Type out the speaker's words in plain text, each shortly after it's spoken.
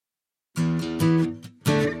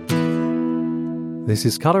This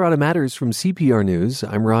is Colorado Matters from CPR News.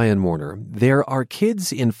 I'm Ryan Warner. There are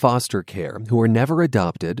kids in foster care who are never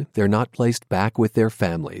adopted. They're not placed back with their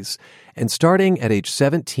families. And starting at age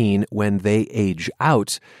 17, when they age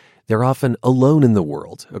out, they're often alone in the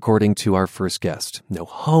world, according to our first guest. No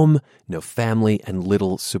home, no family, and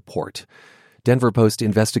little support. Denver Post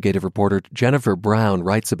investigative reporter Jennifer Brown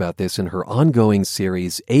writes about this in her ongoing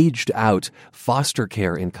series, Aged Out: Foster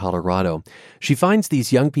Care in Colorado. She finds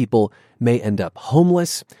these young people may end up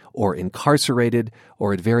homeless or incarcerated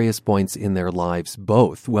or at various points in their lives,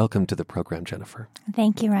 both. Welcome to the program, Jennifer.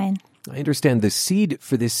 Thank you, Ryan. I understand the seed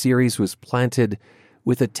for this series was planted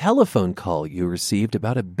with a telephone call you received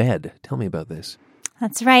about a bed. Tell me about this.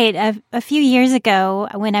 That's right. A few years ago,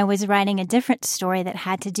 when I was writing a different story that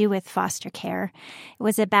had to do with foster care, it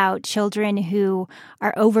was about children who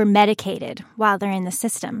are over-medicated while they're in the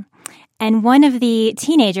system. And one of the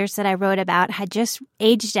teenagers that I wrote about had just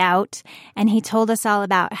aged out, and he told us all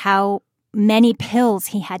about how many pills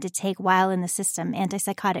he had to take while in the system,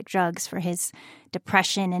 antipsychotic drugs for his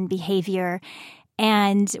depression and behavior.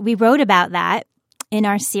 And we wrote about that in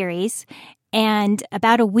our series. And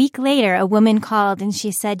about a week later, a woman called and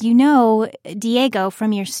she said, you know, Diego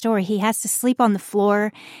from your story, he has to sleep on the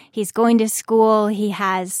floor. He's going to school. He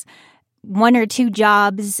has 1 or 2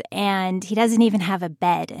 jobs and he doesn't even have a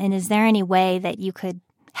bed. And is there any way that you could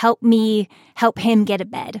help him get a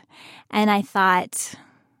bed? And I thought,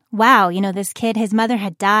 wow, you know, this kid, his mother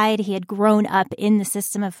had died. He had grown up in the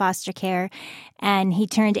system of foster care and he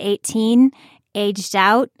turned 18, aged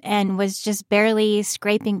out, and was just barely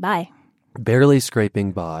scraping by. Barely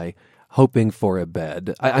scraping by, hoping for a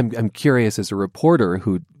bed. I'm curious, as a reporter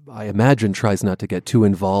who I imagine tries not to get too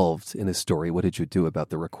involved in a story, what did you do about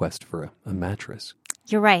the request for a mattress?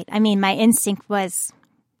 You're right. I mean, my instinct was,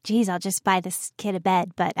 geez, I'll just buy this kid a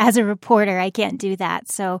bed. But as a reporter, I can't do that.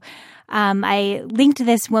 So I linked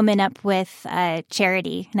this woman up with a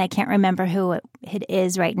charity, and I can't remember who it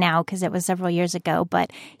is right now because it was several years ago.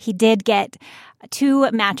 But he did get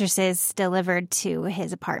 2 mattresses delivered to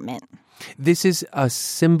his apartment. This is a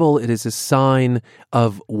symbol, it is a sign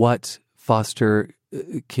of what foster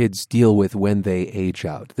kids deal with when they age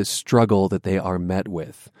out, the struggle that they are met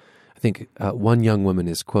with. I think one young woman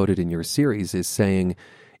is quoted in your series as saying,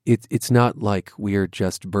 it's not like we're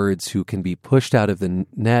just birds who can be pushed out of the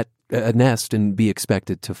nest and be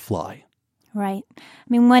expected to fly. Right. I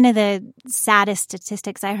mean, one of the saddest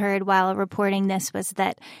statistics I heard while reporting this was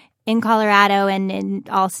that in Colorado and in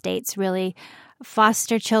all states, really,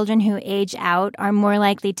 foster children who age out are more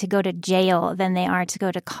likely to go to jail than they are to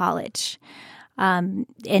go to college. And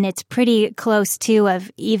it's pretty close, too, of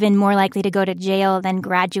even more likely to go to jail than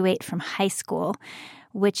graduate from high school,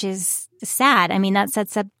 which is sad. I mean, that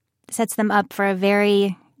sets them up for a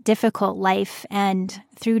very difficult life and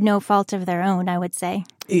through no fault of their own, I would say.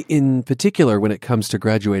 In particular, when it comes to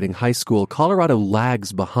graduating high school, Colorado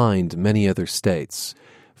lags behind many other states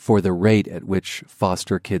for the rate at which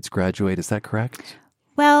foster kids graduate. Is that correct?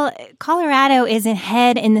 Well, Colorado is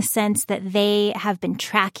ahead in the sense that they have been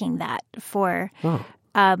tracking that for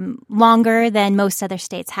longer than most other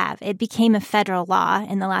states have. It became a federal law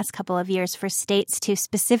in the last couple of years for states to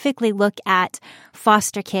specifically look at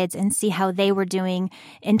foster kids and see how they were doing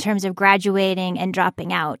in terms of graduating and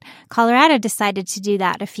dropping out. Colorado decided to do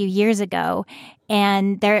that a few years ago.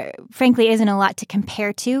 And there, frankly, isn't a lot to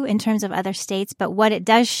compare to in terms of other states. But what it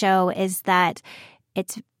does show is that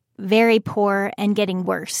it's very poor and getting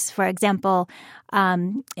worse. For example,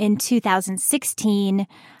 in 2016,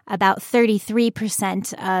 about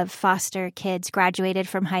 33% of foster kids graduated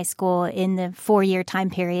from high school in the 4-year time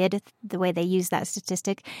period, the way they use that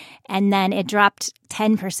statistic. And then it dropped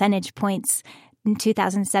 10 percentage points in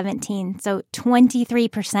 2017. So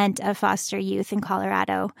 23% of foster youth in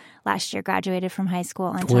Colorado last year graduated from high school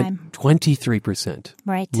on time. 23%.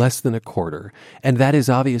 Right. Less than a quarter. And that is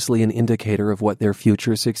obviously an indicator of what their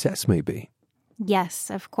future success may be. Yes,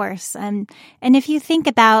 of course. And if you think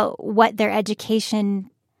about what their education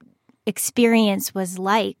experience was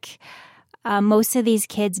like, most of these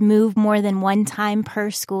kids move more than one time per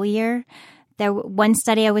school year. One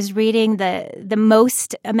study I was reading, the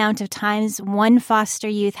most amount of times one foster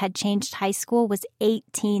youth had changed high school was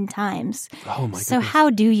 18 times. Oh, my So goodness. how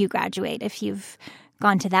do you graduate if you've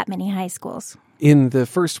gone to that many high schools? In the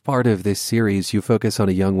first part of this series, you focus on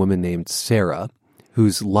a young woman named Sarah,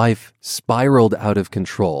 whose life spiraled out of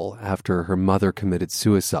control after her mother committed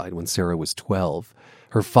suicide when Sarah was 12.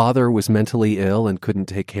 Her father was mentally ill and couldn't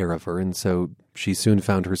take care of her, and so she soon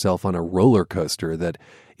found herself on a roller coaster that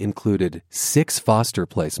included 6 foster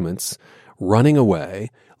placements, running away,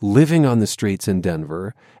 living on the streets in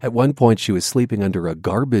Denver. At one point, she was sleeping under a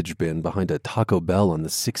garbage bin behind a Taco Bell on the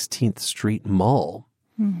 16th Street Mall.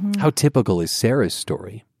 Mm-hmm. How typical is Sarah's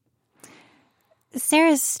story?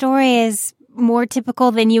 Sarah's story is more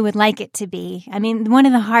typical than you would like it to be. I mean, one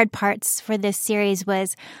of the hard parts for this series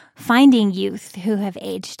was finding youth who have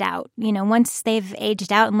aged out. You know, once they've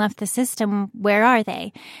aged out and left the system, where are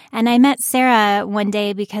they? And I met Sarah one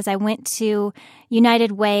day because I went to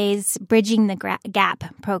United Way's Bridging the Gap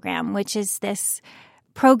program, which is this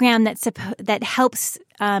program that helps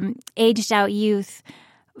aged out youth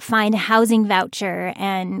find a housing voucher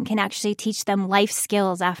and can actually teach them life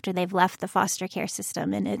skills after they've left the foster care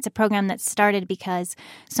system. And it's a program that started because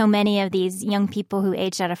so many of these young people who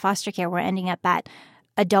aged out of foster care were ending up at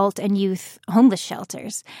adult and youth homeless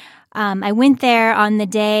shelters. I went there on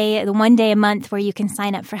the one day a month where you can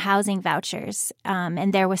sign up for housing vouchers.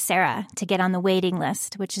 And there was Sarah to get on the waiting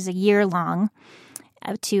list, which is a year long,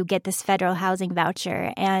 to get this federal housing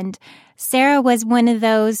voucher. And Sarah was one of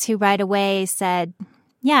those who right away said,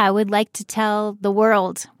 yeah, I would like to tell the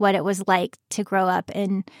world what it was like to grow up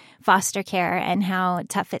in foster care and how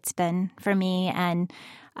tough it's been for me. And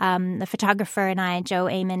the photographer and I, Joe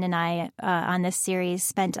Amon and I, on this series,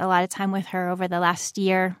 spent a lot of time with her over the last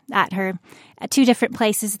year at her 2 different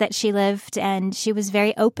places that she lived, and she was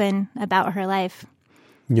very open about her life.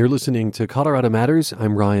 You're listening to Colorado Matters.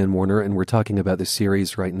 I'm Ryan Warner, and we're talking about the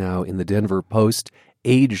series right now in the Denver Post,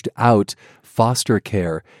 Aged Out Foster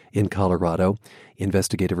Care in Colorado.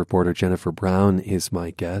 Investigative reporter Jennifer Brown is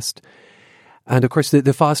my guest. And of course,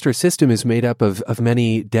 the foster system is made up of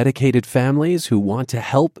many dedicated families who want to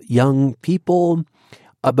help young people.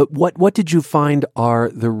 But what did you find are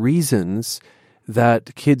the reasons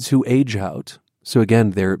that kids who age out, so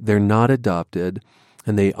again, they're not adopted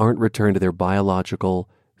and they aren't returned to their biological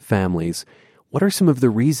families, what are some of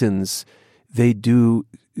the reasons they do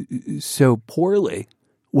so poorly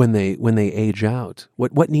when they age out?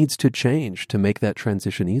 What needs to change to make that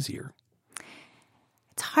transition easier?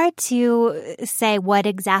 It's hard to say what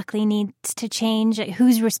exactly needs to change.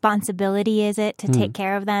 Whose responsibility is it to take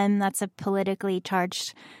care of them? That's a politically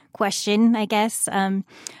charged question, I guess.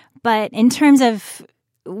 But in terms of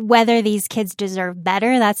whether these kids deserve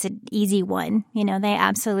better, that's an easy one. You know, they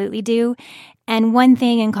absolutely do. And one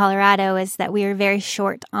thing in Colorado is that we are very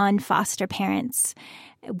short on foster parents.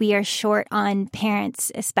 We are short on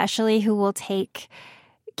parents, especially who will take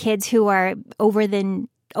kids who are older than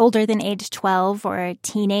age 12 or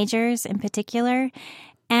teenagers in particular.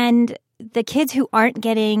 And the kids who aren't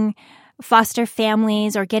getting foster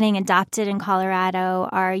families or getting adopted in Colorado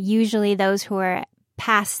are usually those who are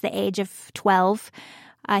past the age of 12.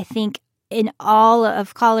 I think in all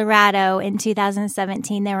of Colorado in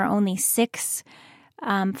 2017, there were only 6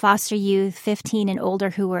 foster youth 15 and older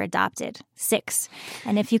who were adopted. 6.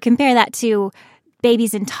 And if you compare that to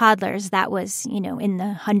babies and toddlers, that was, in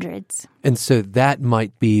the hundreds. And so that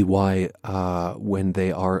might be why when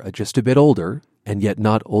they are just a bit older and yet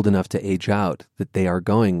not old enough to age out, that they are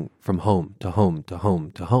going from home to home to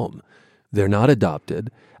home to home. They're not adopted.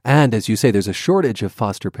 And as you say, there's a shortage of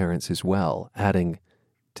foster parents as well, adding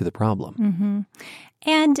to the problem. Mm-hmm.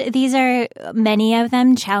 And these are, many of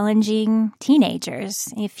them, challenging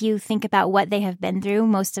teenagers. If you think about what they have been through,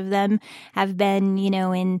 most of them have been,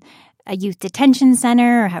 in a youth detention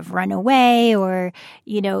center or have run away or,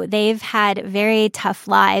 they've had very tough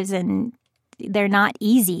lives and they're not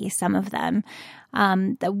easy, some of them.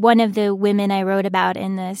 One of the women I wrote about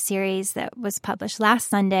in the series that was published last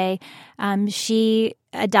Sunday, she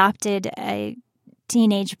adopted a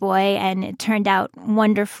teenage boy, and it turned out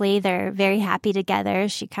wonderfully. They're very happy together.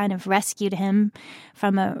 She kind of rescued him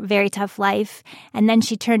from a very tough life. And then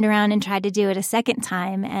she turned around and tried to do it a second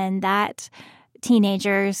time, and that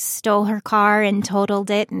teenager stole her car and totaled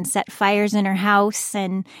it and set fires in her house,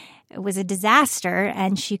 and it was a disaster,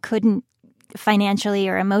 and she couldn't financially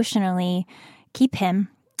or emotionally keep him.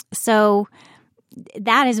 So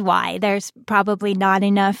that is why there's probably not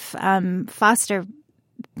enough foster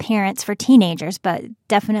parents for teenagers, but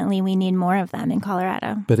definitely we need more of them in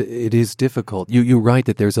Colorado. But it is difficult. You write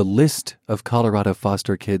that there's a list of Colorado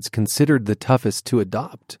foster kids considered the toughest to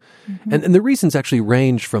adopt. Mm-hmm. And the reasons actually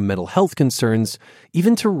range from mental health concerns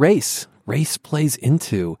even to race. Race plays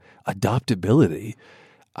into adoptability.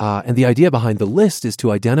 And the idea behind the list is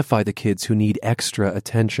to identify the kids who need extra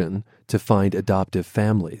attention to find adoptive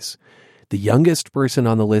families. The youngest person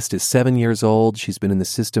on the list is 7 years old. She's been in the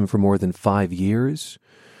system for more than 5 years.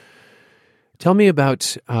 Tell me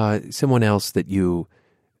about someone else that you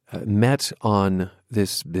met on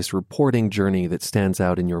this reporting journey that stands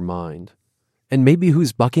out in your mind, and maybe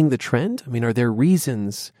who's bucking the trend. I mean, are there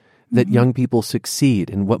reasons that young people succeed,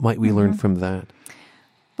 and what might we learn from that?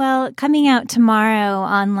 Well, coming out tomorrow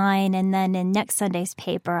online and then in next Sunday's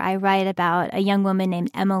paper, I write about a young woman named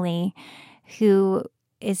Emily who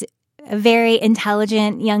is a very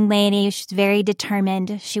intelligent young lady. She's very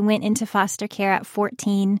determined. She went into foster care at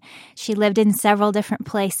 14. She lived in several different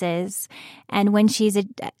places. And when she's at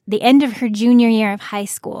the end of her junior year of high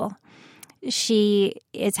school, she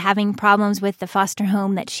is having problems with the foster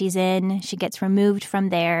home that she's in. She gets removed from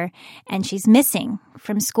there, and she's missing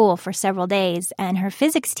from school for several days. And her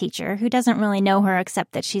physics teacher, who doesn't really know her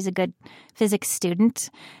except that she's a good physics student,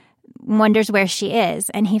 wonders where she is.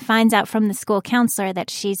 And he finds out from the school counselor that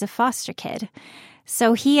she's a foster kid.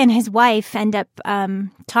 So he and his wife end up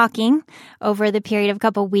talking over the period of a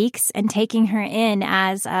couple weeks and taking her in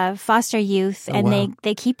as a foster youth. Oh, and wow.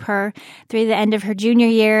 they keep her through the end of her junior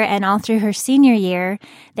year and all through her senior year.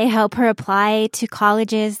 They help her apply to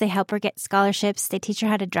colleges. They help her get scholarships. They teach her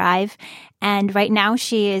how to drive. And right now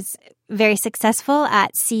she is very successful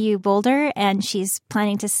at CU Boulder, and she's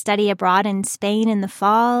planning to study abroad in Spain in the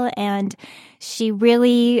fall. And she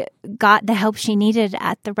really got the help she needed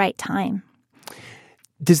at the right time.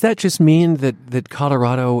 Does that just mean that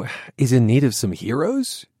Colorado is in need of some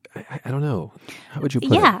heroes? I don't know. How would you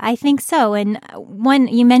put it? Yeah, I think so. And one,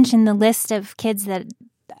 you mentioned the list of kids that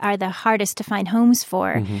are the hardest to find homes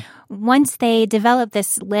for. Mm-hmm. Once they develop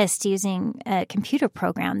this list using a computer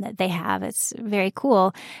program that they have, it's very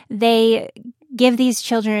cool. They give these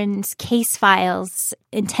children's case files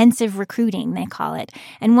intensive recruiting, they call it.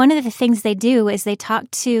 And one of the things they do is they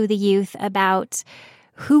talk to the youth about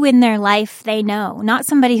who in their life they know, not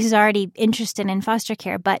somebody who's already interested in foster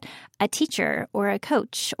care, but a teacher or a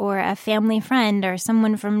coach or a family friend or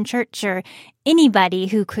someone from church or anybody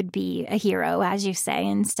who could be a hero, as you say,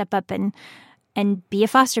 and step up and be a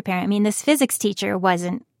foster parent. I mean, this physics teacher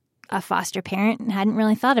wasn't a foster parent and hadn't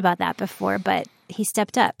really thought about that before, but he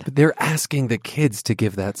stepped up. But they're asking the kids to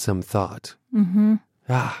give that some thought. Mm-hmm.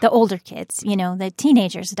 Ah. The older kids, the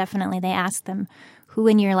teenagers, definitely, they ask them, who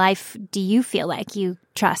in your life do you feel like you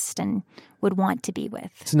trust and would want to be with?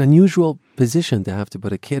 It's an unusual position to have to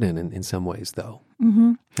put a kid in some ways, though.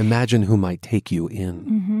 Mm-hmm. Imagine who might take you in.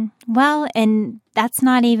 Mm-hmm. Well, and that's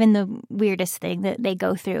not even the weirdest thing that they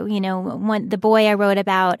go through. The boy I wrote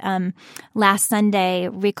about last Sunday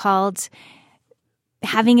recalled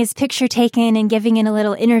having his picture taken and giving in a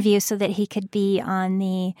little interview so that he could be on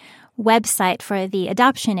the website for the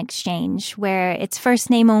adoption exchange, where it's first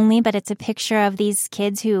name only, but it's a picture of these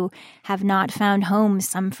kids who have not found homes,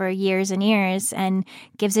 some for years and years, and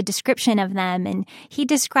gives a description of them. And he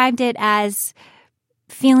described it as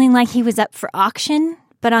feeling like he was up for auction.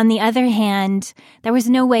 But on the other hand, there was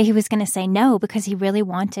no way he was going to say no because he really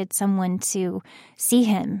wanted someone to see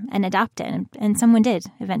him and adopt it. And someone did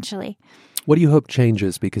eventually. What do you hope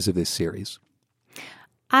changes because of this series?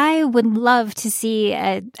 I would love to see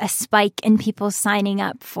a spike in people signing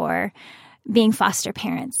up for being foster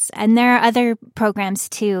parents. And there are other programs,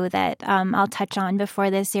 too, that I'll touch on before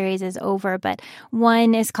this series is over. But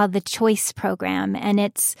one is called the Choice Program, and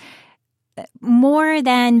it's more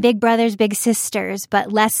than Big Brothers, Big Sisters,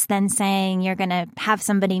 but less than saying you're going to have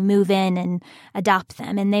somebody move in and adopt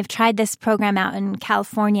them. And they've tried this program out in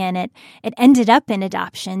California, and it ended up in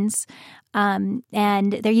adoptions. And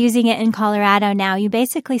they're using it in Colorado now. You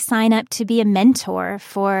basically sign up to be a mentor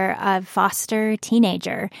for a foster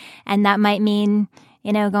teenager. And that might mean,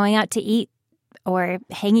 going out to eat or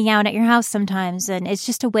hanging out at your house sometimes. And it's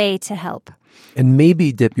just a way to help. And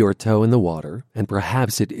maybe dip your toe in the water, and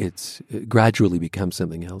perhaps it gradually becomes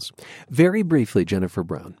something else. Very briefly, Jennifer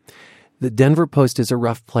Brown, the Denver Post is a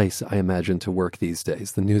rough place, I imagine, to work these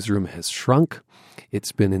days. The newsroom has shrunk.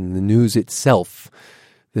 It's been in the news itself.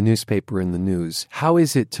 The newspaper in the news. How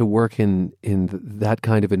is it to work in that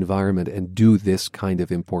kind of environment and do this kind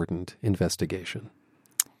of important investigation?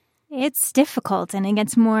 It's difficult, and it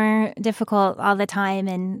gets more difficult all the time.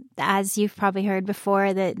 And as you've probably heard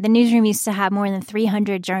before, the newsroom used to have more than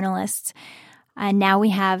 300 journalists, and now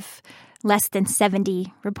we have less than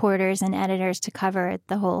 70 reporters and editors to cover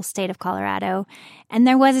the whole state of Colorado. And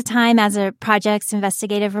there was a time as a project's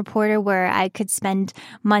investigative reporter where I could spend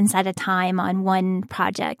months at a time on one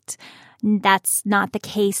project. That's not the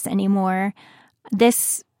case anymore.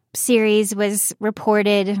 This series was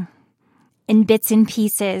reported in bits and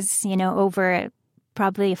pieces, over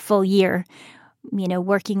probably a full year,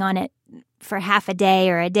 working on it for half a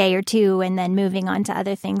day or a day or two and then moving on to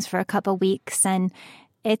other things for a couple weeks. And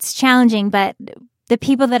it's challenging, but the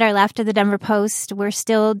people that are left of the Denver Post, we're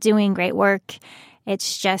still doing great work.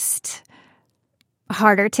 It's just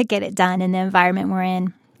harder to get it done in the environment we're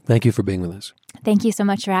in. Thank you for being with us. Thank you so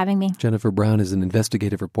much for having me. Jennifer Brown is an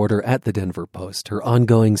investigative reporter at the Denver Post. Her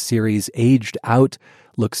ongoing series, Aged Out,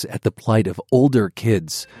 looks at the plight of older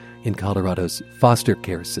kids in Colorado's foster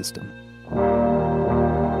care system.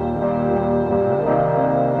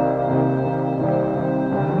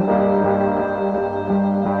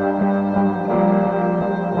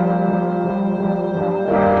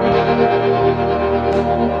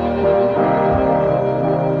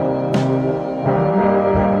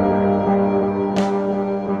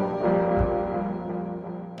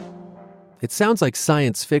 It sounds like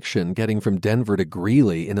science fiction getting from Denver to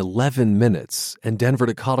Greeley in 11 minutes and Denver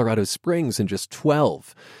to Colorado Springs in just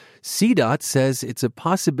 12. CDOT says it's a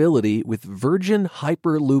possibility with Virgin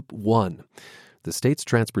Hyperloop One. The state's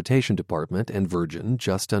transportation department and Virgin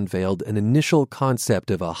just unveiled an initial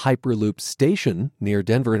concept of a Hyperloop station near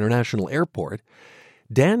Denver International Airport.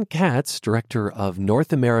 Dan Katz, director of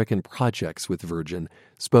North American projects with Virgin,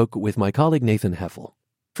 spoke with my colleague Nathan Heffel.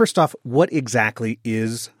 First off, what exactly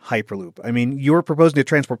is Hyperloop? I mean, you're proposing to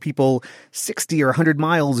transport people 60 or 100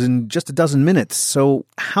 miles in just a dozen minutes. So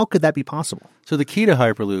how could that be possible? So the key to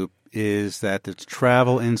Hyperloop is that it's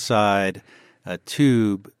travel inside a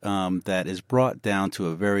tube that is brought down to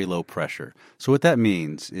a very low pressure. So what that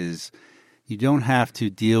means is you don't have to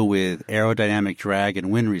deal with aerodynamic drag and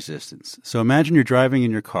wind resistance. So imagine you're driving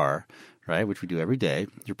in your car, right, which we do every day.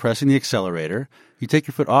 You're pressing the accelerator. You take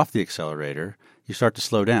your foot off the accelerator. You start to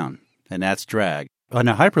slow down, and that's drag. On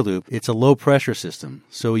a Hyperloop, it's a low-pressure system,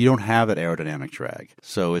 so you don't have that aerodynamic drag.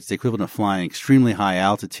 So it's the equivalent of flying extremely high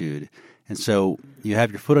altitude. And so you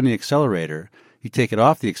have your foot on the accelerator, you take it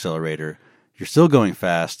off the accelerator, you're still going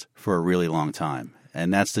fast for a really long time.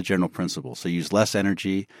 And that's the general principle. So you use less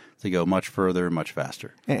energy to go much further, much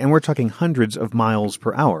faster. And we're talking hundreds of miles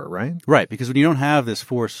per hour, right? Right, because when you don't have this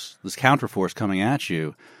force, this counterforce coming at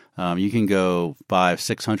you, you can go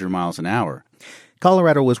 500-600 miles an hour.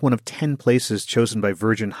 Colorado was one of 10 places chosen by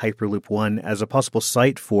Virgin Hyperloop One as a possible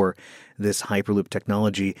site for this Hyperloop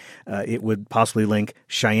technology. It would possibly link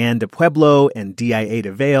Cheyenne to Pueblo and DIA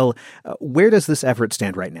to Vail. Where does this effort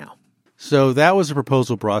stand right now? So that was a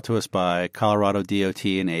proposal brought to us by Colorado DOT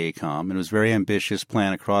and AECOM, and it was a very ambitious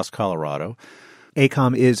plan across Colorado.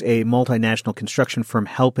 AECOM is a multinational construction firm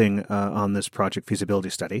helping on this project feasibility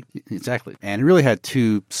study. Exactly. And it really had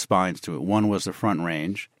two spines to it. One was the Front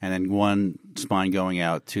Range, and then one spine going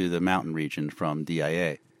out to the mountain region from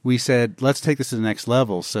DIA. We said, let's take this to the next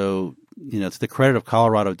level. So, to the credit of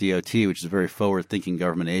Colorado DOT, which is a very forward-thinking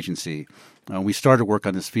government agency, we started work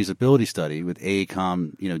on this feasibility study with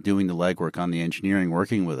AECOM, doing the legwork on the engineering,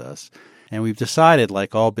 working with us. And we've decided,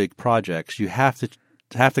 like all big projects, you have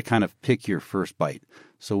to kind of pick your first bite.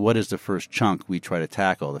 So what is the first chunk we try to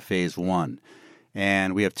tackle, the phase one?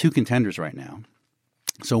 And we have two contenders right now.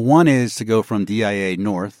 So one is to go from DIA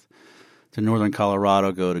north to northern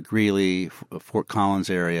Colorado, go to Greeley, Fort Collins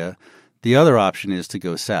area. The other option is to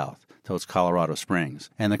go south towards Colorado Springs.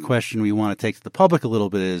 And the question we want to take to the public a little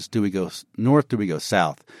bit is, do we go north, do we go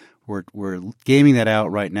south? We're gaming that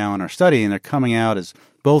out right now in our study, and they're coming out as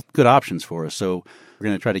both good options for us. So we're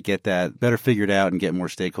going to try to get that better figured out and get more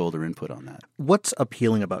stakeholder input on that. What's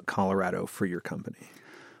appealing about Colorado for your company?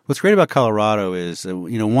 What's great about Colorado is,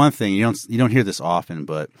 one thing, you don't hear this often,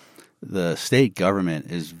 but the state government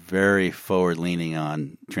is very forward-leaning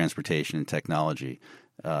on transportation and technology.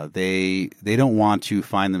 They don't want to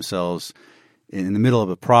find themselves in the middle of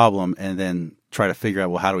a problem and then try to figure out,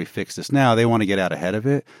 well, how do we fix this now? They want to get out ahead of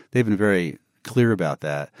it. They've been very clear about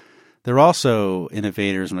that. They're also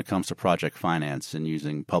innovators when it comes to project finance and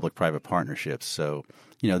using public-private partnerships. So,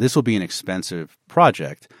 this will be an expensive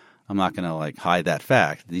project. I'm not going to hide that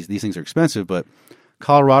fact. These things are expensive, but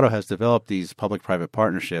Colorado has developed these public-private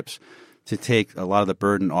partnerships to take a lot of the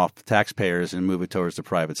burden off the taxpayers and move it towards the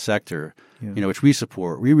private sector, which we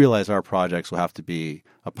support. We realize our projects will have to be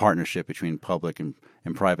a partnership between public and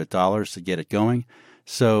private dollars to get it going.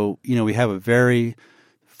 So, we have a very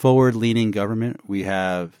forward-leaning government. We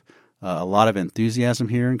have a lot of enthusiasm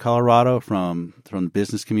here in Colorado from the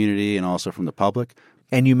business community and also from the public.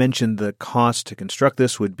 And you mentioned the cost to construct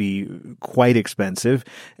this would be quite expensive,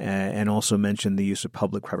 and also mentioned the use of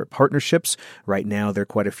public-private partnerships. Right now, there are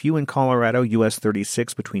quite a few in Colorado, US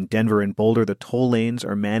 36 between Denver and Boulder. The toll lanes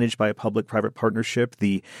are managed by a public-private partnership.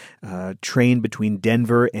 The train between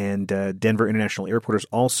Denver and Denver International Airport is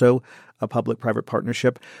also a public-private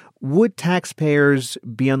partnership. Would taxpayers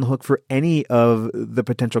be on the hook for any of the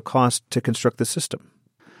potential cost to construct the system?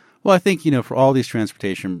 Well, I think, for all these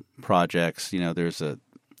transportation projects, there's a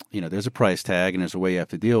price tag and there's a way you have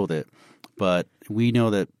to deal with it. But we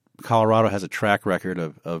know that Colorado has a track record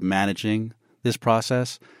of managing this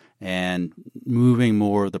process. and moving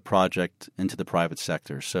more of the project into the private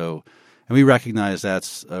sector. So, and we recognize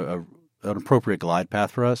that's an appropriate glide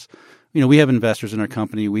path for us. We have investors in our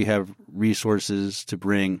company. We have resources to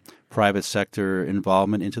bring private sector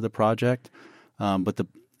involvement into the project. But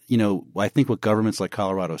I think what governments like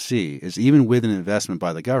Colorado see is even with an investment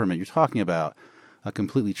by the government, you're talking about a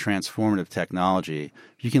completely transformative technology.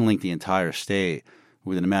 You can link the entire state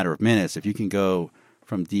within a matter of minutes. If you can go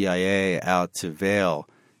from DIA out to Vail,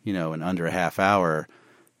 in under a half hour,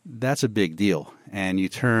 that's a big deal. And you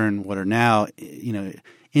turn what are now,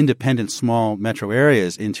 independent small metro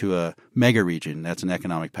areas into a mega region that's an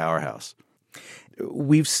economic powerhouse.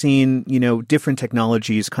 We've seen, different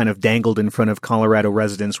technologies kind of dangled in front of Colorado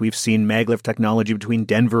residents. We've seen maglev technology between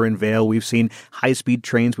Denver and Vail. We've seen high-speed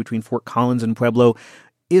trains between Fort Collins and Pueblo.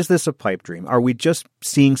 Is this a pipe dream? Are we just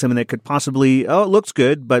seeing something that could possibly, it looks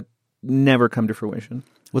good, but never come to fruition?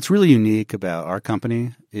 What's really unique about our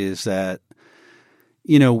company is that,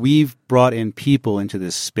 we've brought in people into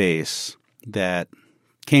this space that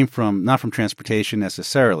came from, not from transportation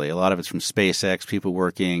necessarily. A lot of it's from SpaceX, people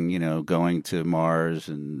working, going to Mars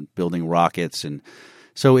and building rockets. And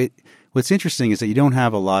so what's interesting is that you don't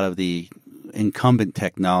have a lot of the incumbent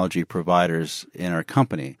technology providers in our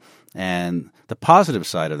company. And the positive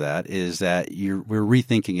side of that is that we're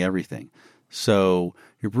rethinking everything. So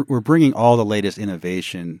we're bringing all the latest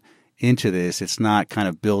innovation into this. It's not kind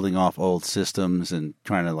of building off old systems and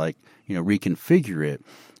trying to reconfigure it.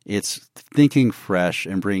 It's thinking fresh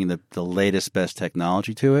and bringing the latest, best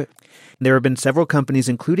technology to it. There have been several companies,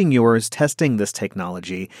 including yours, testing this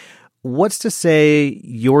technology. What's to say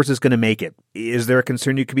yours is going to make it? Is there a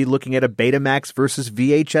concern you could be looking at a Betamax versus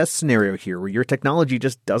VHS scenario here where your technology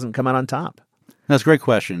just doesn't come out on top? That's a great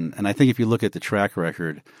question. And I think if you look at the track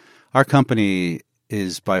record, our company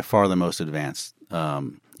is by far the most advanced.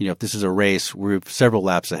 If this is a race, we're several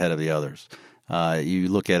laps ahead of the others. You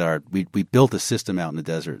look at we built a system out in the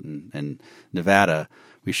desert in Nevada.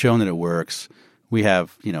 We've shown that it works. We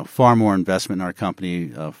have, far more investment in our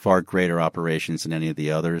company, far greater operations than any of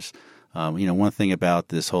the others. One thing about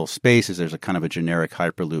this whole space is there's a kind of a generic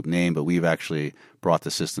Hyperloop name, but we've actually brought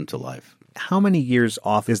the system to life. How many years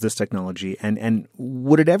off is this technology, and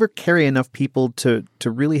would it ever carry enough people to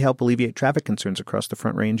really help alleviate traffic concerns across the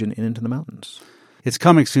Front Range and into the mountains? It's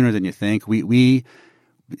coming sooner than you think.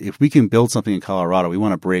 If we can build something in Colorado, we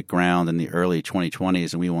want to break ground in the early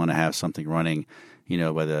 2020s, and we want to have something running,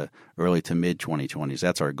 by the early to mid 2020s.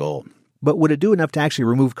 That's our goal. But would it do enough to actually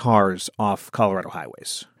remove cars off Colorado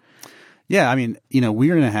highways? Yeah,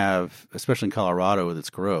 we're going to have, especially in Colorado with its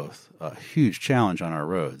growth, a huge challenge on our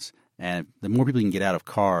roads. And the more people can get out of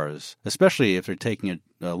cars, especially if they're taking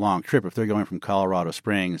a long trip, if they're going from Colorado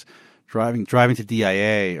Springs, driving to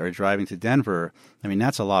DIA or driving to Denver,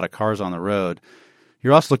 that's a lot of cars on the road.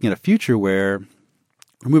 You're also looking at a future where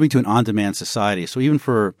we're moving to an on-demand society. So even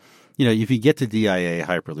for, if you get to DIA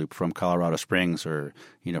Hyperloop from Colorado Springs or,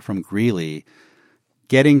 from Greeley,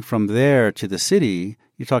 getting from there to the city,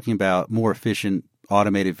 you're talking about more efficient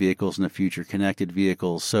automated vehicles in the future, connected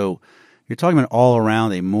vehicles. So you're talking about all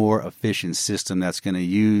around a more efficient system that's going to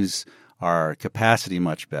use our capacity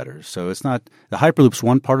much better. So it's not – the Hyperloop's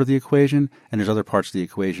one part of the equation, and there's other parts of the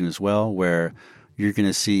equation as well where you're going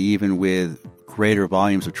to see, even with greater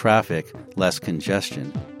volumes of traffic, less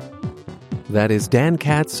congestion. That is Dan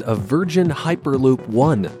Katz of Virgin Hyperloop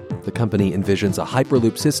One. The company envisions a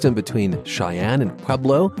Hyperloop system between Cheyenne and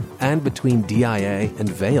Pueblo and between DIA and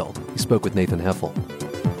Vail. He spoke with Nathan Heffel.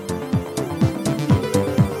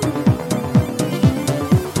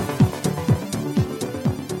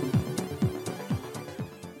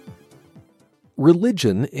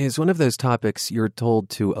 Religion is one of those topics you're told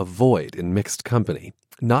to avoid in mixed company.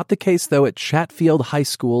 Not the case, though, at Chatfield High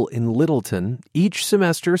School in Littleton. Each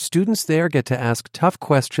semester, students there get to ask tough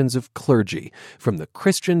questions of clergy from the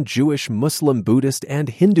Christian, Jewish, Muslim, Buddhist, and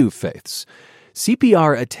Hindu faiths.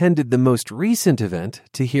 CPR attended the most recent event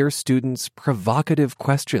to hear students' provocative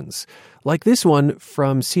questions, like this one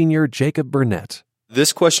from senior Jacob Burnett.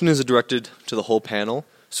 This question is directed to the whole panel.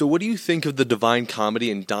 So what do you think of the Divine Comedy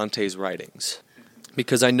in Dante's writings?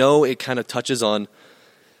 Because I know it kind of touches on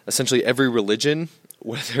essentially every religion,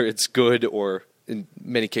 whether it's good or in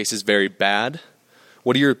many cases very bad.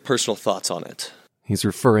 What are your personal thoughts on it? He's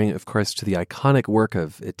referring, of course, to the iconic work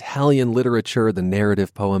of Italian literature, the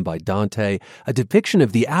narrative poem by Dante, a depiction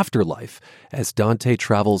of the afterlife as Dante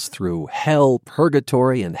travels through hell,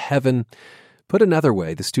 purgatory, and heaven. Put another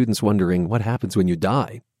way, the student's wondering what happens when you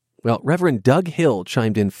die. Well, Reverend Doug Hill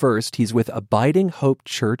chimed in first. He's with Abiding Hope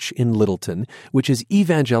Church in Littleton, which is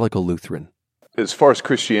evangelical Lutheran. as far as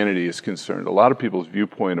Christianity is concerned, a lot of people's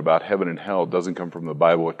viewpoint about heaven and hell doesn't come from the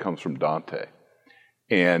Bible, it comes from Dante.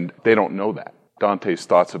 And they don't know that. Dante's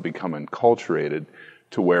thoughts have become enculturated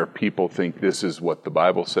to where people think this is what the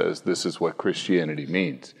Bible says, this is what Christianity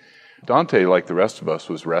means. Dante, like the rest of us,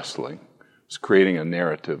 was wrestling, was creating a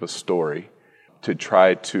narrative, a story, to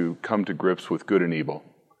try to come to grips with good and evil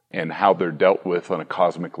and how they're dealt with on a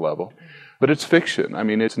cosmic level. But it's fiction. I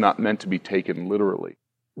mean, it's not meant to be taken literally.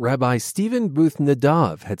 Rabbi Stephen Booth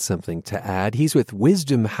Nadav had something to add. He's with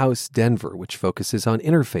Wisdom House Denver, which focuses on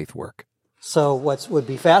interfaith work. So what would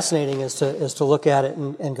be fascinating is to look at it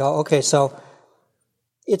and go, okay, so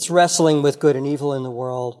it's wrestling with good and evil in the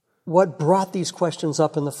world. What brought these questions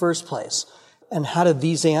up in the first place? And how did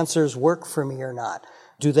these answers work for me or not?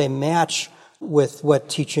 Do they match with what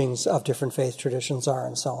teachings of different faith traditions are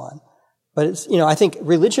and so on? But it's, I think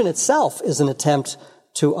religion itself is an attempt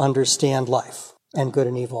to understand life and good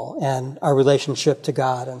and evil and our relationship to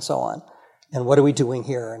God and so on. And what are we doing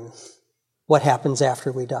here and what happens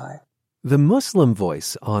after we die? The Muslim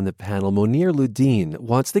voice on the panel, Monir Ludin,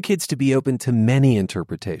 wants the kids to be open to many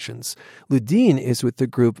interpretations. Ludin is with the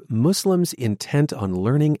group Muslims Intent on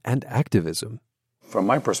Learning and Activism. From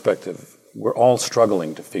my perspective, we're all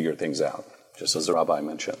struggling to figure things out, just as the rabbi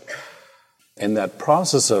mentioned. In that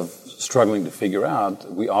process of struggling to figure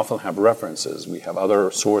out, we often have references. We have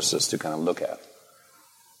other sources to kind of look at.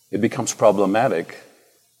 It becomes problematic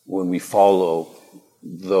when we follow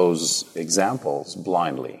those examples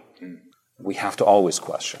blindly. We have to always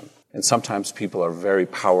question. And sometimes people are very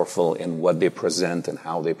powerful in what they present and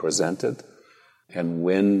how they present it. And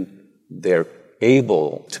when they're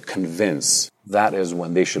able to convince, that is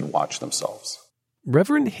when they should watch themselves.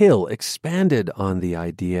 Reverend Hill expanded on the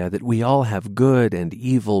idea that we all have good and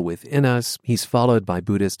evil within us. He's followed by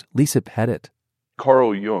Buddhist Lisa Pettit.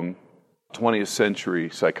 Carl Jung, 20th century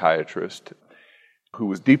psychiatrist who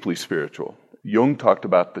was deeply spiritual, Jung talked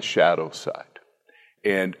about the shadow side.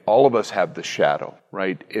 And all of us have the shadow,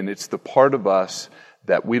 right? And it's the part of us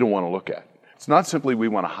that we don't want to look at. It's not simply we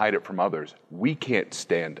want to hide it from others. We can't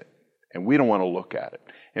stand it, and we don't want to look at it.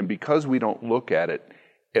 And because we don't look at it,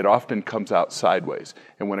 it often comes out sideways.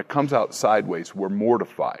 And when it comes out sideways, we're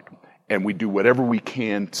mortified. And we do whatever we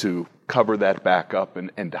can to cover that back up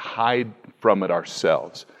and to hide from it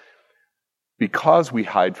ourselves. Because we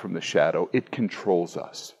hide from the shadow, it controls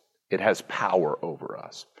us. It has power over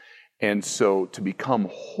us. And so to become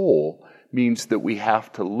whole means that we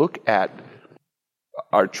have to look at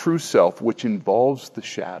our true self, which involves the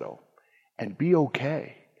shadow, and be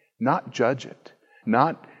okay. Not judge it.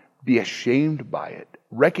 Not be ashamed by it.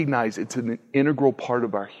 Recognize it's an integral part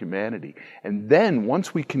of our humanity. And then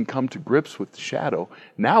once we can come to grips with the shadow,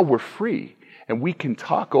 now we're free. And we can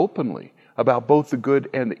talk openly about both the good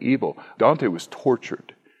and the evil. Dante was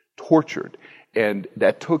tortured. And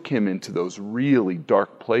that took him into those really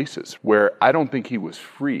dark places where I don't think he was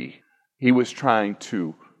free. He was trying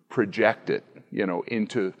to project it,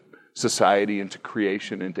 into society, into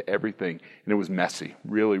creation, into everything. And it was messy,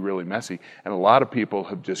 really, really messy. And a lot of people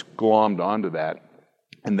have just glommed onto that,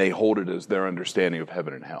 and they hold it as their understanding of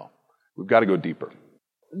heaven and hell. We've got to go deeper.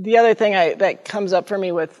 The other thing that comes up for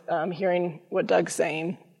me with hearing what Doug's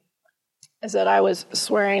saying is that I was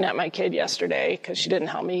swearing at my kid yesterday because she didn't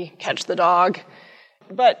help me catch the dog.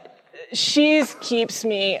 But she keeps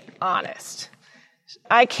me honest.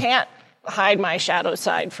 I can't hide my shadow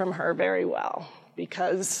side from her very well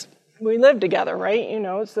because we live together, right?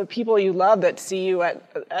 It's the people you love that see you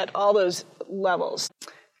at all those levels.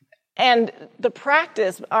 And the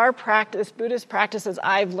practice, our practice, Buddhist practice as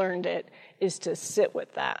I've learned it, is to sit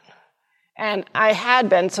with that. And I had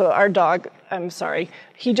been, so our dog,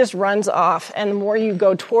 he just runs off, and the more you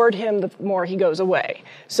go toward him, the more he goes away.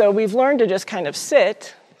 So we've learned to just kind of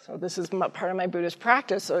sit. So this is part of my Buddhist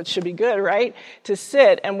practice, so it should be good, right? To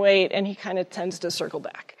sit and wait, and he kind of tends to circle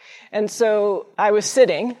back. And so I was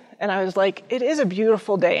sitting, and I was like, it is a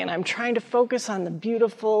beautiful day, and I'm trying to focus on the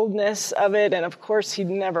beautifulness of it, and of course he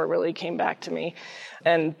never really came back to me.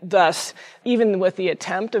 And thus, even with the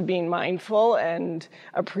attempt of being mindful and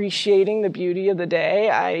appreciating the beauty of the day,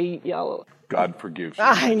 I yell, God forgives you.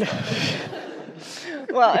 I know.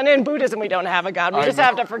 Well, and in Buddhism, we don't have a God. We just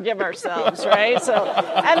have to forgive ourselves, right? So,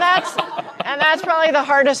 and that's probably the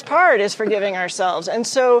hardest part, is forgiving ourselves. And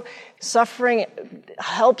so suffering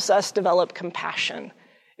helps us develop compassion.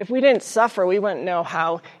 If we didn't suffer, we wouldn't know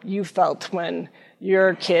how you felt when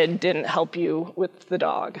your kid didn't help you with the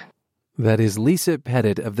dog. That is Lisa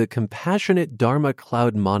Pettit of the Compassionate Dharma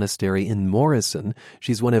Cloud Monastery in Morrison.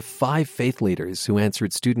 She's one of 5 faith leaders who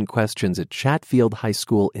answered student questions at Chatfield High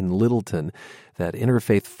School in Littleton. That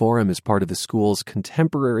interfaith forum is part of the school's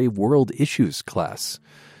Contemporary World Issues class.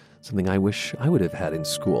 Something I wish I would have had in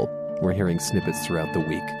school. We're hearing snippets throughout the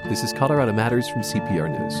week. This is Colorado Matters from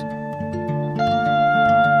CPR News.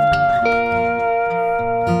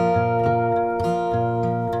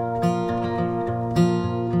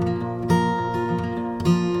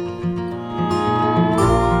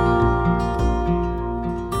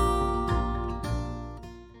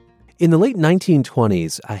 In the late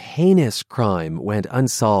 1920s, a heinous crime went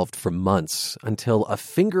unsolved for months until a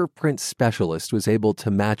fingerprint specialist was able to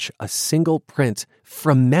match a single print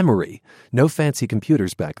from memory. No fancy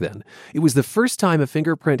computers back then. It was the first time a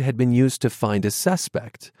fingerprint had been used to find a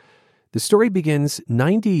suspect. The story begins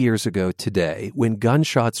 90 years ago today when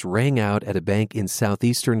gunshots rang out at a bank in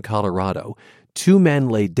southeastern Colorado. 2 men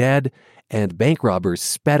lay dead and bank robbers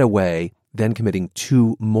sped away, then committing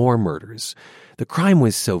 2 more murders. The crime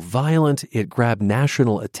was so violent, it grabbed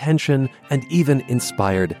national attention and even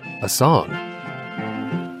inspired a song.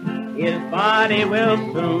 His body will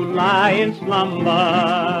soon lie in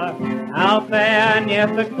slumber out there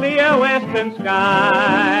neath the clear western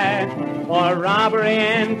sky. For robbery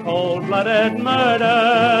and cold-blooded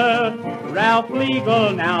murder, Ralph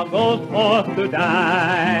Legal now goes forth to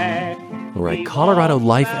die. All right, Colorado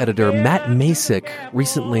Life editor Matt Masick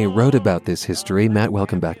recently wrote about this history. Matt,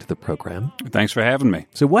 welcome back to the program. Thanks for having me.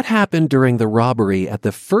 So what happened during the robbery at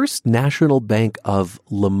the First National Bank of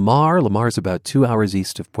Lamar? Lamar is about 2 hours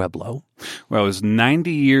east of Pueblo. Well, it was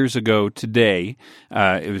 90 years ago today.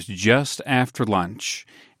 It was just after lunch,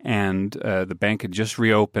 and the bank had just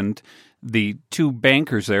reopened. The 2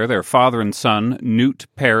 bankers there, their father and son, Newt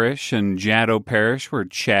Parrish and Jaddo Parrish, were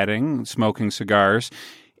chatting, smoking cigars.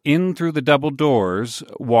 In through the double doors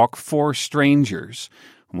walk 4 strangers.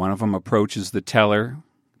 One of them approaches the teller,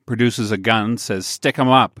 produces a gun, says, "Stick 'em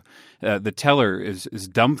up." The teller is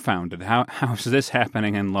dumbfounded. How is this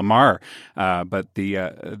happening in Lamar? But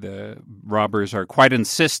the robbers are quite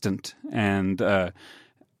insistent, and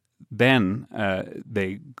then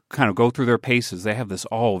they kind of go through their paces. They have this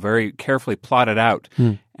all very carefully plotted out.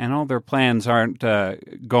 And all their plans aren't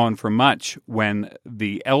going for much when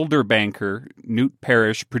the elder banker, Newt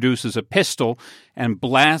Parrish, produces a pistol and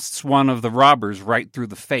blasts one of the robbers right through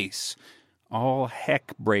the face. All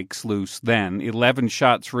heck breaks loose then. 11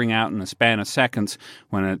 shots ring out in a span of seconds.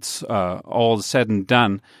 When it's all said and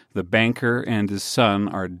done, the banker and his son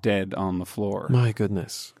are dead on the floor. My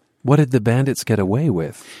goodness. What did the bandits get away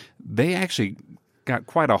with? They actually got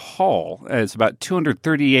quite a haul. It's about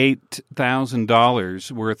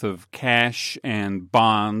 $238,000 worth of cash and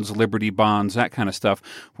bonds, Liberty bonds, that kind of stuff,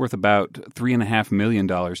 worth about $3.5 million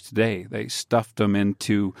today. They stuffed them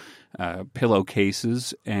into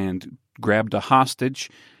pillowcases and grabbed a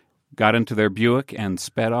hostage, got into their Buick, and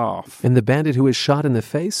sped off. And the bandit who was shot in the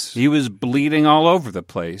face? He was bleeding all over the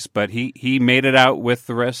place, but he made it out with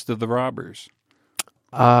the rest of the robbers.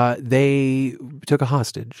 They took a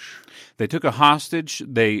hostage. They took a hostage.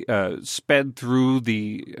 They sped through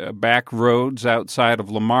the back roads outside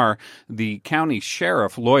of Lamar. The county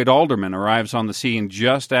sheriff, Lloyd Alderman, arrives on the scene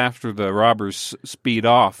just after the robbers speed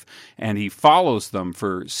off, and he follows them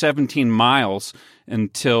for 17 miles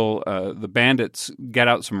until the bandits get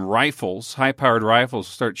out some rifles, high-powered rifles,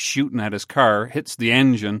 start shooting at his car, hits the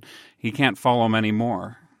engine. He can't follow them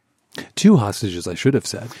anymore. 2 hostages, I should have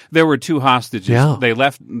said. There were 2 hostages. Yeah. They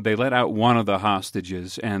let out one of the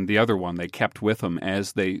hostages, and the other one they kept with them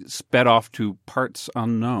as they sped off to parts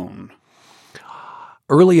unknown.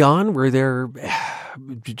 Early on, were there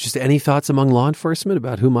just any thoughts among law enforcement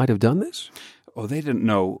about who might have done this? Oh, they didn't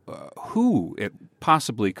know who it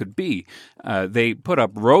possibly could be. They put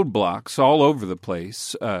up roadblocks all over the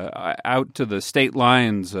place, out to the state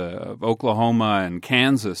lines of Oklahoma and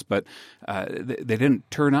Kansas, but they didn't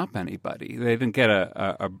turn up anybody. They didn't get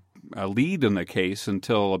a lead in the case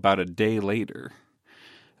until about a day later.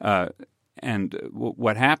 And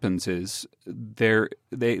what happens is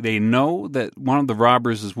they know that one of the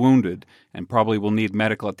robbers is wounded and probably will need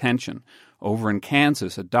medical attention. Over in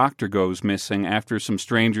Kansas, a doctor goes missing after some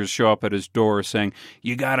strangers show up at his door saying,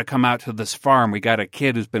 "You got to come out to this farm. We got a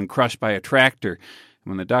kid who's been crushed by a tractor."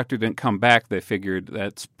 When the doctor didn't come back, they figured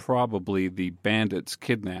that's probably the bandits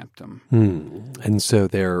kidnapped him. And so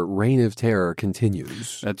their reign of terror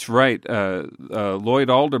continues. That's right. Lloyd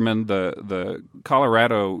Alderman, the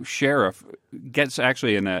Colorado sheriff, gets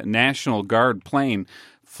actually in a National Guard plane,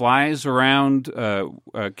 flies around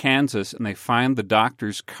Kansas, and they find the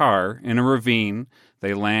doctor's car in a ravine.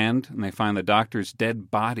 They land, and they find the doctor's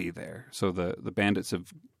dead body there. So the bandits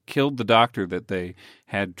have killed the doctor that they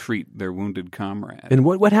had treat their wounded comrade. And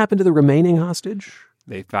what happened to the remaining hostage?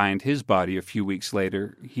 They find his body a few weeks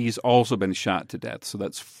later. He's also been shot to death. So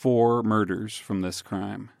that's 4 murders from this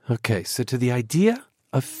crime. Okay, so to the idea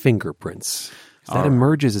of fingerprints, that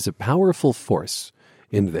emerges as a powerful force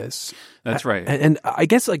in this. That's right. And I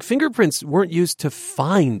guess like fingerprints weren't used to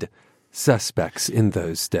find suspects in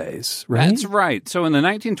those days, right? That's right. So in the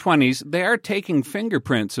 1920s, they are taking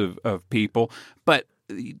fingerprints of people, but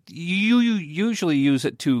you usually use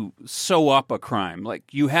it to sew up a crime. Like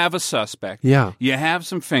you have a suspect, yeah. You have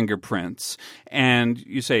some fingerprints, and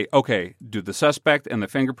you say, okay, do the suspect and the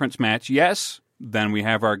fingerprints match? Yes, then we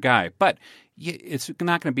have our guy. But it's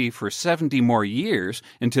not going to be for 70 more years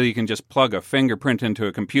until you can just plug a fingerprint into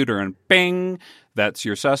a computer and bing, that's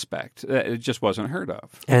your suspect. It just wasn't heard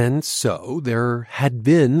of. And so there had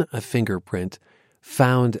been a fingerprint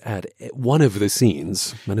found at one of the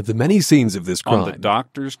scenes, one of the many scenes of this crime. On the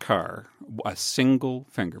doctor's car, a single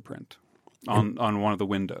fingerprint on one of the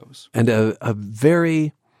windows. And a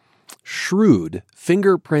very shrewd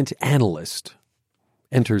fingerprint analyst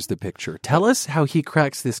enters the picture. Tell us how he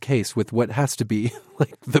cracks this case with what has to be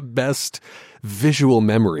like the best visual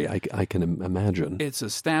memory I can imagine. It's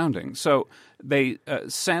astounding. So they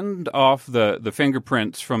send off the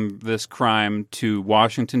fingerprints from this crime to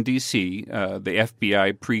Washington, D.C., the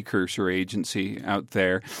FBI precursor agency out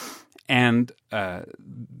there. And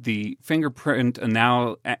the fingerprint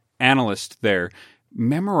analyst there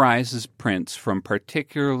memorizes prints from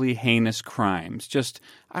particularly heinous crimes. Just,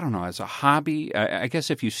 I don't know, as a hobby. I guess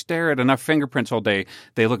if you stare at enough fingerprints all day,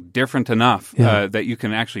 they look different enough that you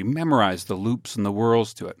can actually memorize the loops and the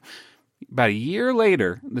whirls to it. About a year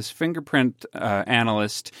later, this fingerprint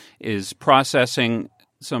analyst is processing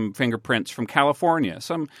some fingerprints from California,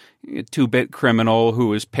 some 2-bit criminal who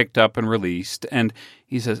was picked up and released. And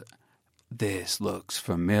he says, this looks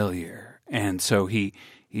familiar. And so he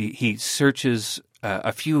searches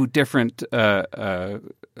a few different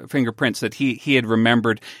fingerprints that he had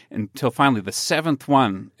remembered until finally the 7th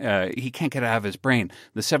one, he can't get out of his brain.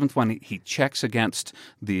 The 7th one, he checks against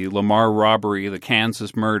the Lamar robbery, the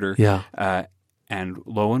Kansas murder. Yeah. And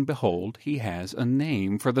lo and behold, he has a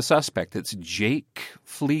name for the suspect. It's Jake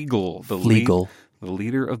Flegel, the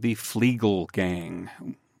leader of the Flegel gang.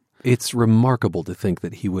 It's remarkable to think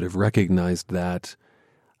that he would have recognized that.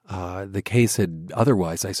 The case had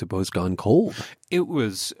otherwise, I suppose, gone cold. It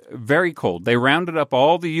was very cold. They rounded up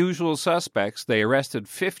all the usual suspects. They arrested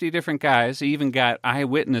 50 different guys. They even got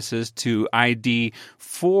eyewitnesses to ID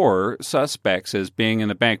 4 suspects as being in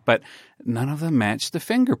the bank, but none of them matched the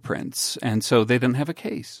fingerprints, and so they didn't have a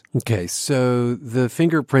case. Okay, so the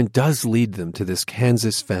fingerprint does lead them to this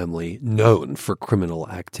Kansas family known for criminal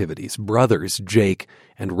activities. Brothers Jake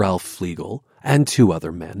and Ralph Flegel, and 2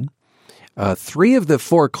 other men. 3 of the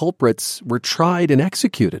 4 culprits were tried and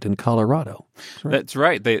executed in Colorado. That's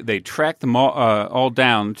right. They tracked them all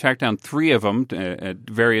down, tracked down 3 of them at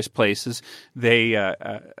various places. They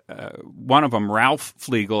one of them, Ralph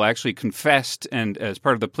Flegel, actually confessed, and as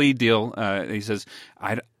part of the plea deal, he says,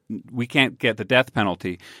 we can't get the death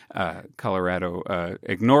penalty. Colorado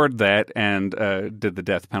ignored that and did the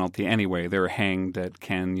death penalty anyway. They were hanged at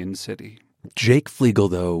Canyon City. Jake Flegel,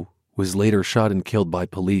 though, was later shot and killed by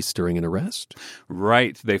police during an arrest?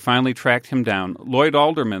 Right. They finally tracked him down. Lloyd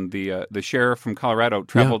Alderman, the sheriff from Colorado,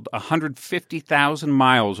 traveled 150,000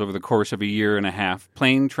 miles over the course of a year and a half,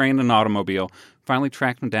 plane, train, and automobile, finally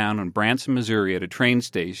tracked him down in Branson, Missouri at a train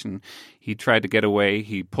station. He tried to get away.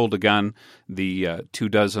 He pulled a gun. The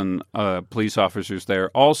 24 police officers there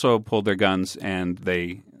also pulled their guns, and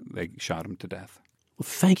they shot him to death. Well,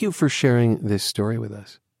 thank you for sharing this story with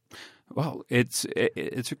us. Well, it's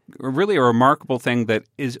really a remarkable thing that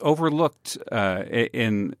is overlooked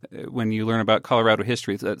when you learn about Colorado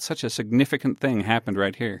history. That such a significant thing happened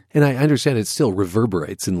right here. And I understand it still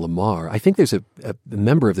reverberates in Lamar. I think there's a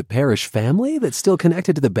member of the parish family that's still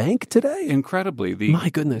connected to the bank today. Incredibly. My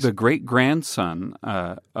goodness. The great-grandson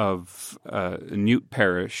of Newt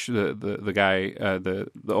Parish, the guy, the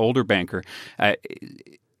older banker,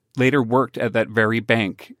 later worked at that very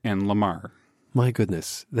bank in Lamar. My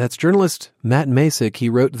goodness. That's journalist Matt Masick. He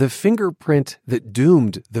wrote The Fingerprint That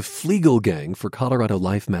Doomed the Flegel Gang for Colorado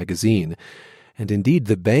Life magazine. And indeed,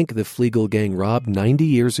 the bank the Flegel gang robbed 90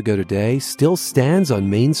 years ago today still stands on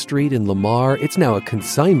Main Street in Lamar. It's now a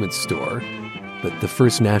consignment store, but the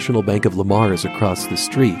First National Bank of Lamar is across the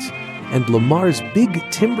street. And Lamar's Big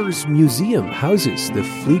Timbers Museum houses the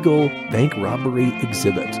Flegel bank robbery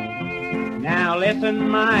exhibit. Now listen,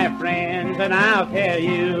 my friends, and I'll tell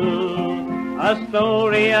you a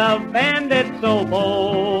story of bandits so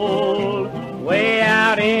bold. Way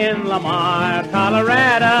out in Lamar,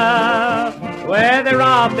 Colorado, where they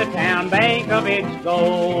robbed the town bank of its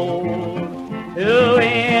gold. 2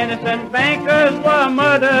 innocent bankers were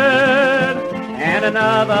murdered, and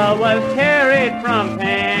another was carried from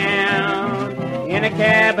town. In a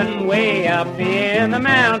cabin way up in the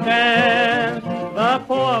mountains, the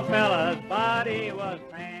poor fella's body was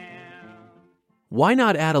found. Why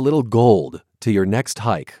not add a little gold to your next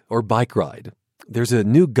hike or bike ride? There's a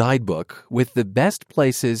new guidebook with the best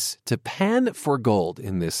places to pan for gold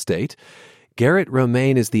in this state. Garrett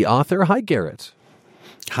Romaine is the author. Hi, Garrett.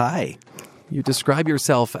 Hi. You describe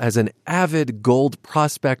yourself as an avid gold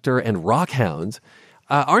prospector and rock hound.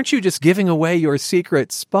 Aren't you just giving away your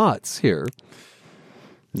secret spots here?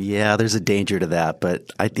 Yeah, there's a danger to that,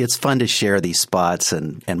 but it's fun to share these spots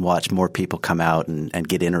and watch more people come out and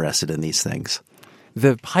get interested in these things.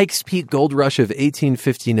 The Pikes Peak Gold Rush of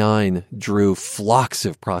 1859 drew flocks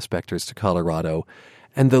of prospectors to Colorado,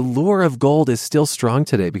 and the lure of gold is still strong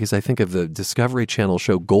today because I think of the Discovery Channel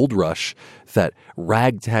show Gold Rush, that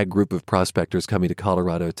ragtag group of prospectors coming to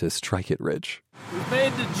Colorado to strike it rich. We've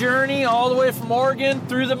made the journey all the way from Oregon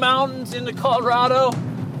through the mountains into Colorado,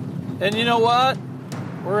 and you know what?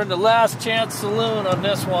 We're in the Last Chance Saloon on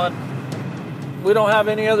this one. We don't have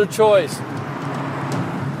any other choice.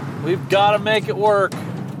 We've got to make it work.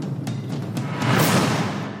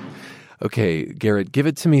 Okay, Garrett, give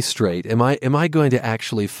it to me straight. Am I going to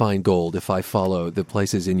actually find gold if I follow the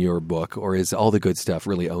places in your book, or is all the good stuff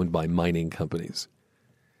really owned by mining companies?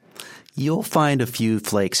 You'll find a few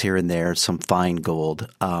flakes here and there, some fine gold,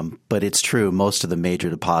 but it's true, most of the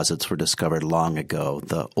major deposits were discovered long ago.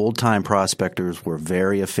 The old-time prospectors were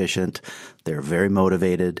very efficient, they're very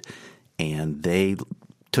motivated, and they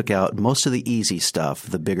took out most of the easy stuff,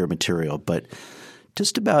 the bigger material, but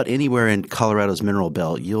just about anywhere in Colorado's mineral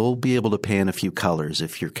belt, you'll be able to pan a few colors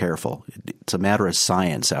if you're careful. It's a matter of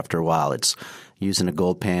science after a while. It's using a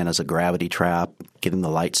gold pan as a gravity trap, getting the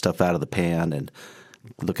light stuff out of the pan, and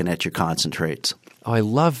looking at your concentrates. Oh, I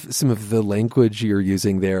love some of the language you're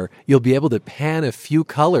using there. You'll be able to pan a few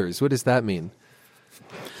colors. What does that mean?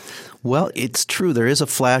 Well, it's true. There is a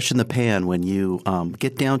flash in the pan. When you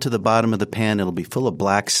get down to the bottom of the pan, it'll be full of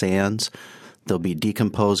black sands. There'll be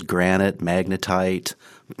decomposed granite, magnetite,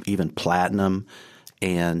 even platinum.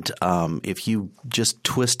 And if you just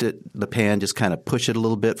twist it, the pan, just kind of push it a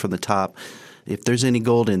little bit from the top, if there's any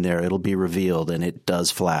gold in there, it'll be revealed, and it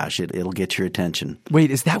does flash. It'll get your attention.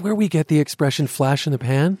 Wait, is that where we get the expression flash in the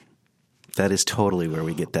pan? That is totally where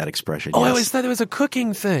we get that expression, Oh, yes. I always thought it was a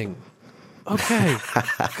cooking thing. Okay,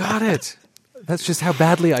 got it. That's just how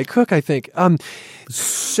badly I cook, I think.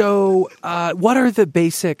 So what are the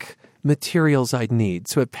basic materials I'd need?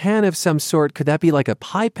 So a pan of some sort, could that be like a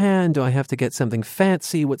pie pan? Do I have to get something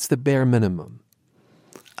fancy? What's the bare minimum?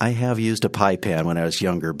 I have used a pie pan when I was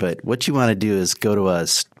younger, but what you want to do is go to a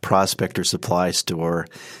prospector supply store.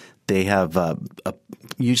 They have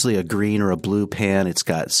usually a green or a blue pan. It's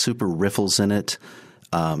got super riffles in it.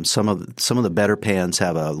 Some of the better pans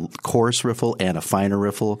have a coarse riffle and a finer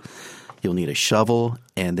riffle. You'll need a shovel,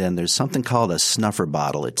 and then there's something called a snuffer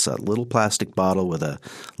bottle. It's a little plastic bottle with a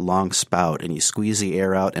long spout, and you squeeze the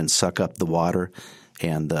air out and suck up the water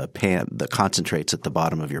and the concentrates at the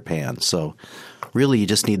bottom of your pan. So really, you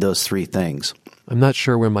just need those three things. I'm not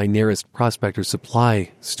sure where my nearest prospector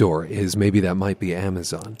supply store is. Maybe that might be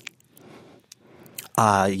Amazon.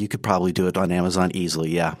 You could probably do it on Amazon easily,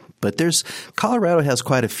 yeah. But Colorado has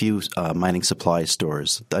quite a few mining supply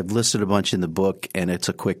stores. I've listed a bunch in the book, and it's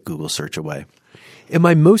a quick Google search away. Am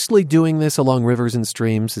I mostly doing this along rivers and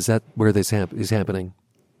streams? Is that where this is happening?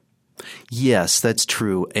 Yes, that's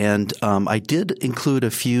true. And I did include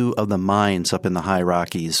a few of the mines up in the high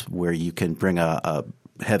Rockies where you can bring a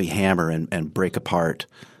heavy hammer and break apart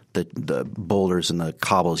the boulders and the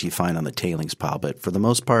cobbles you find on the tailings pile. But for the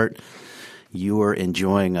most part, you are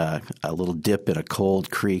enjoying a little dip in a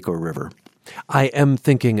cold creek or river. I am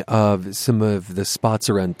thinking of some of the spots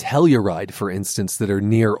around Telluride, for instance, that are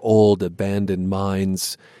near old abandoned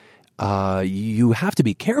mines. You have to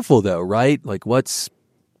be careful, though, right? Like, what's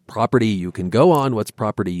property you can go on, what's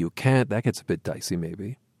property you can't? That gets a bit dicey,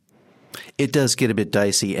 maybe. It does get a bit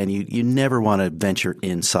dicey, and you never want to venture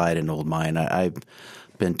inside an old mine. I've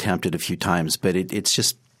been tempted a few times, but it's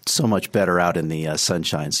just so much better out in the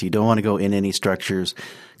sunshine. So you don't want to go in any structures.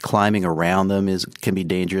 Climbing around them can be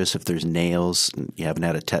dangerous if there's nails and you haven't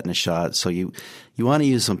had a tetanus shot. So you want to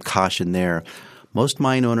use some caution there. Most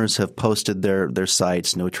mine owners have posted their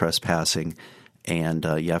sites, no trespassing, and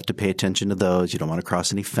you have to pay attention to those. You don't want to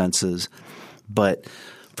cross any fences. But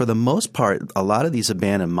for the most part, a lot of these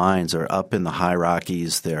abandoned mines are up in the high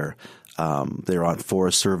Rockies. They're They're on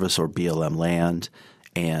Forest Service or BLM land,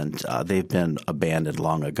 and they've been abandoned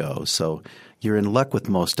long ago. So you're in luck with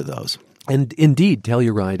most of those. And indeed,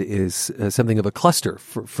 Telluride is something of a cluster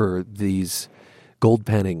for these gold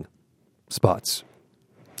panning spots.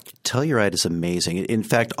 Telluride is amazing. In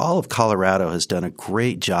fact, all of Colorado has done a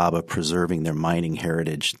great job of preserving their mining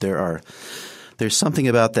heritage. There's something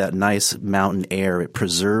about that nice mountain air. It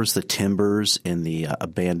preserves the timbers in the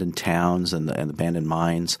abandoned towns and the abandoned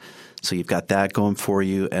mines. So you've got that going for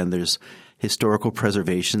you. And there's historical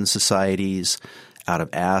preservation societies out of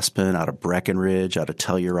Aspen, out of Breckenridge, out of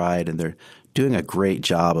Telluride, and they're doing a great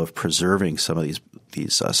job of preserving some of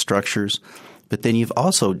these structures. But then you've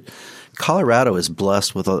also Colorado is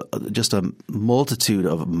blessed with just a multitude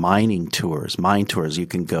of mine tours. You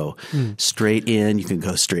can go straight in, you can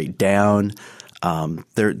go straight down.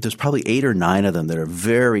 There's probably 8 or 9 of them that are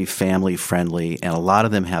very family friendly, and a lot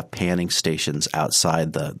of them have panning stations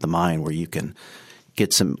outside the mine where you can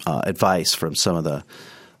get some advice from some of the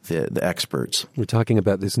experts. We're talking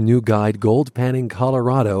about this new guide, Gold Panning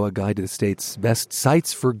Colorado, a guide to the state's best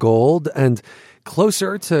sites for gold. And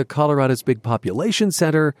closer to Colorado's big population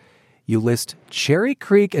center, you list Cherry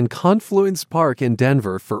Creek and Confluence Park in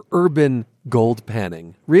Denver for urban gold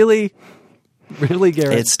panning. Really? Really,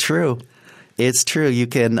 Garrett? It's true. It's true. You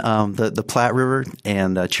can the Platte River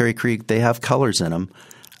and Cherry Creek, they have colors in them.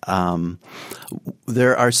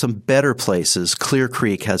 There are some better places. Clear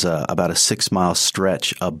Creek has about a 6-mile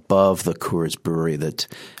stretch above the Coors Brewery that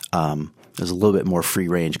is a little bit more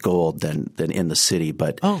free-range gold than in the city.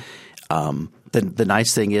 But the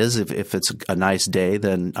nice thing is if it's a nice day,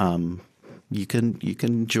 then you can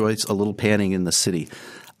enjoy a little panning in the city.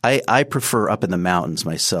 I prefer up in the mountains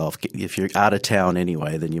myself. If you're out of town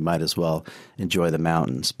anyway, then you might as well enjoy the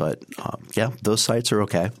mountains. But those sites are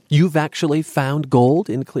okay. You've actually found gold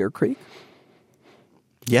in Clear Creek?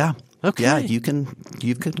 Yeah. Okay. Yeah, you can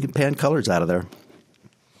pan colors out of there.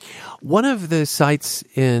 One of the sites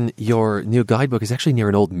in your new guidebook is actually near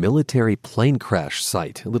an old military plane crash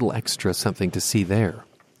site. A little extra something to see there.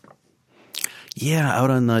 Yeah, out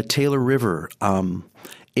on the Taylor River.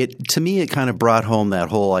 To me, it kind of brought home that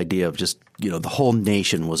whole idea of just, the whole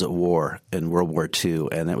nation was at war in World War II,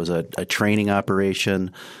 and it was a training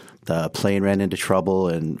operation. The plane ran into trouble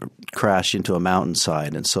and crashed into a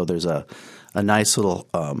mountainside, and so there's a nice little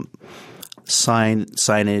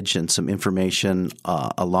signage and some information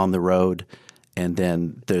along the road, and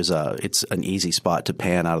then it's an easy spot to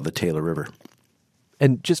pan out of the Taylor River.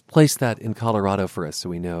 And just place that in Colorado for us so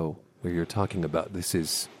we know where you're talking about. This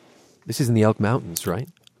is in the Elk Mountains, right?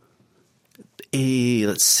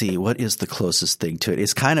 Let's see. What is the closest thing to it?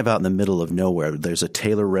 It's kind of out in the middle of nowhere. There's a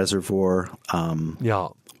Taylor Reservoir.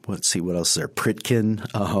 Let's see. What else is there?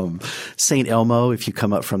 Pritkin. St. Elmo, if you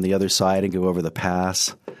come up from the other side and go over the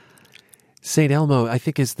pass. St. Elmo, I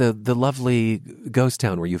think, is the lovely ghost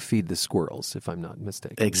town where you feed the squirrels, if I'm not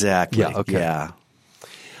mistaken. Exactly. Yeah, okay. Yeah.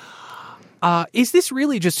 Is this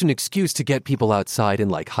really just an excuse to get people outside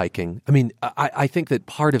and hiking? I mean, I think that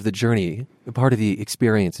part of the journey, part of the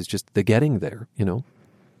experience is just the getting there,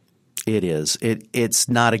 It is. It's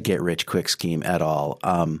not a get-rich-quick scheme at all.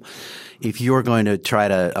 If you're going to try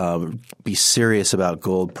to be serious about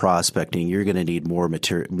gold prospecting, you're going to need more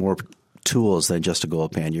tools than just a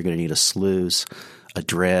gold pan. You're going to need a sluice, a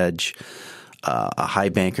dredge, a high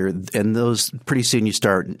banker, and those pretty soon you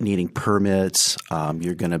start needing permits.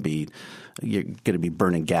 You're going to be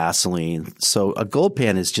burning gasoline. So a gold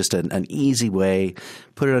pan is just an easy way.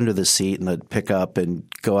 Put it under the seat in the pickup and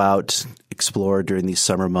go out, explore during these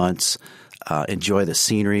summer months. Enjoy the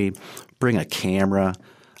scenery. Bring a camera.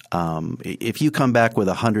 If you come back with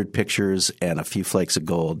 100 pictures and a few flakes of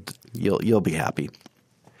gold, you'll be happy.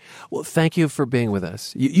 Well, thank you for being with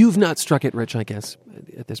us. You've not struck it rich, I guess,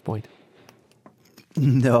 at this point.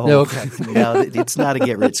 No. Okay. No, it's not a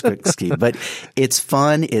get-rich-quick scheme. But it's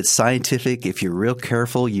fun. It's scientific. If you're real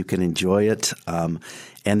careful, you can enjoy it. And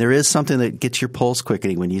there is something that gets your pulse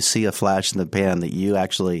quickening when you see a flash in the pan that you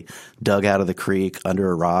actually dug out of the creek under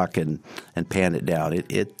a rock and panned it down.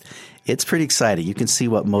 It's pretty exciting. You can see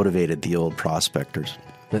what motivated the old prospectors.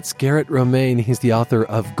 That's Garrett Romaine. He's the author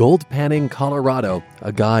of Gold Panning Colorado,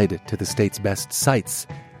 a guide to the state's best sites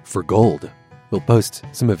for gold. We'll post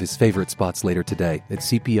some of his favorite spots later today at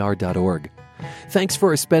CPR.org. Thanks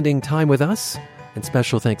for spending time with us, and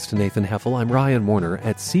special thanks to Nathan Heffel. I'm Ryan Warner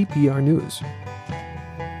at CPR News.